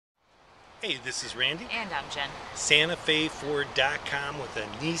Hey, this is Randy. And I'm Jen. SantaFeFord.com with a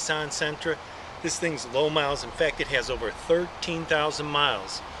Nissan Sentra. This thing's low miles. In fact, it has over 13,000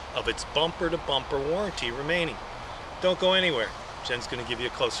 miles of its bumper-to-bumper warranty remaining. Don't go anywhere. Jen's going to give you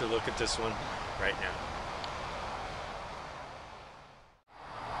a closer look at this one right now.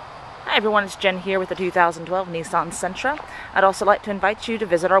 Hi everyone, it's Jen here with the 2012 Nissan Sentra. I'd also like to invite you to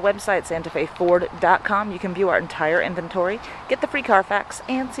visit our website, SantaFeFord.com. You can view our entire inventory, get the free Carfax,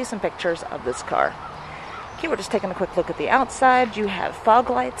 and see some pictures of this car. Okay, we're just taking a quick look at the outside. You have fog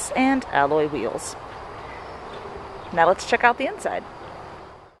lights and alloy wheels. Now let's check out the inside.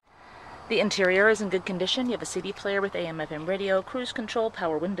 The interior is in good condition. You have a CD player with AM/FM radio, cruise control,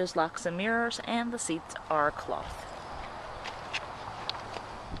 power windows, locks, and mirrors, and the seats are cloth.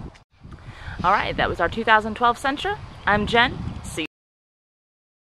 Alright, that was our 2012 Sentra. I'm Jen.